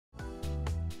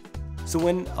So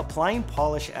when applying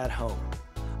polish at home,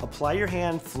 apply your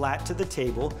hand flat to the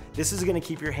table. This is gonna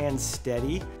keep your hand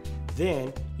steady.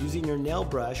 Then, using your nail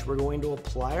brush, we're going to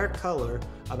apply our color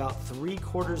about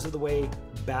 3/4 of the way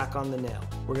back on the nail.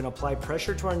 We're gonna apply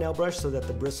pressure to our nail brush so that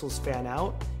the bristles fan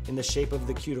out in the shape of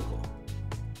the cuticle.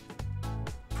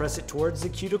 Press it towards the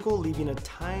cuticle, leaving a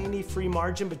tiny free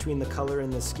margin between the color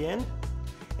and the skin,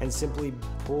 and simply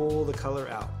pull the color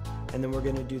out. And then we're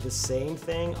gonna do the same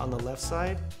thing on the left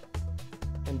side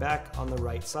and back on the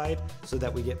right side so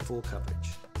that we get full coverage.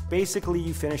 Basically,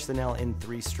 you finish the nail in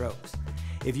 3 strokes.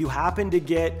 If you happen to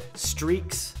get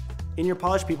streaks in your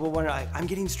polish, people wonder, I'm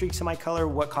getting streaks in my color,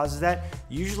 what causes that?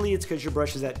 Usually it's because your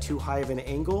brush is at too high of an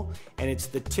angle and it's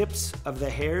the tips of the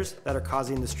hairs that are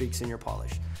causing the streaks in your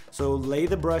polish. So lay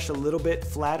the brush a little bit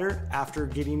flatter after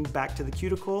getting back to the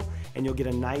cuticle and you'll get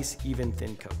a nice, even,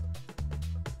 thin coat.